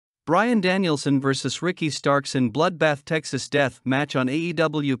Bryan Danielson vs. Ricky Starks in Bloodbath Texas Death Match on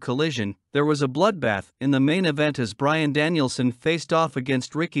AEW Collision. There was a bloodbath in the main event as Bryan Danielson faced off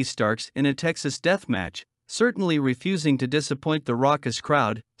against Ricky Starks in a Texas Death Match. Certainly refusing to disappoint the raucous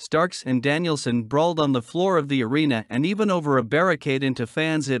crowd, Starks and Danielson brawled on the floor of the arena and even over a barricade into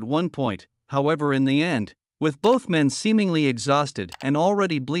fans at one point. However, in the end, with both men seemingly exhausted and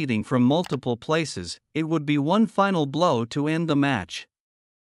already bleeding from multiple places, it would be one final blow to end the match.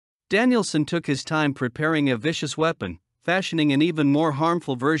 Danielson took his time preparing a vicious weapon, fashioning an even more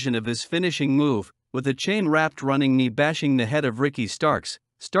harmful version of his finishing move, with a chain-wrapped running knee bashing the head of Ricky Starks.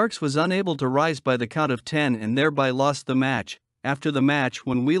 Starks was unable to rise by the count of 10 and thereby lost the match. After the match,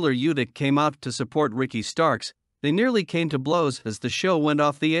 when Wheeler Yuta came out to support Ricky Starks, they nearly came to blows as the show went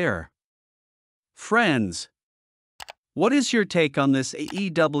off the air. Friends, what is your take on this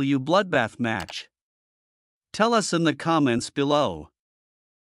AEW Bloodbath match? Tell us in the comments below.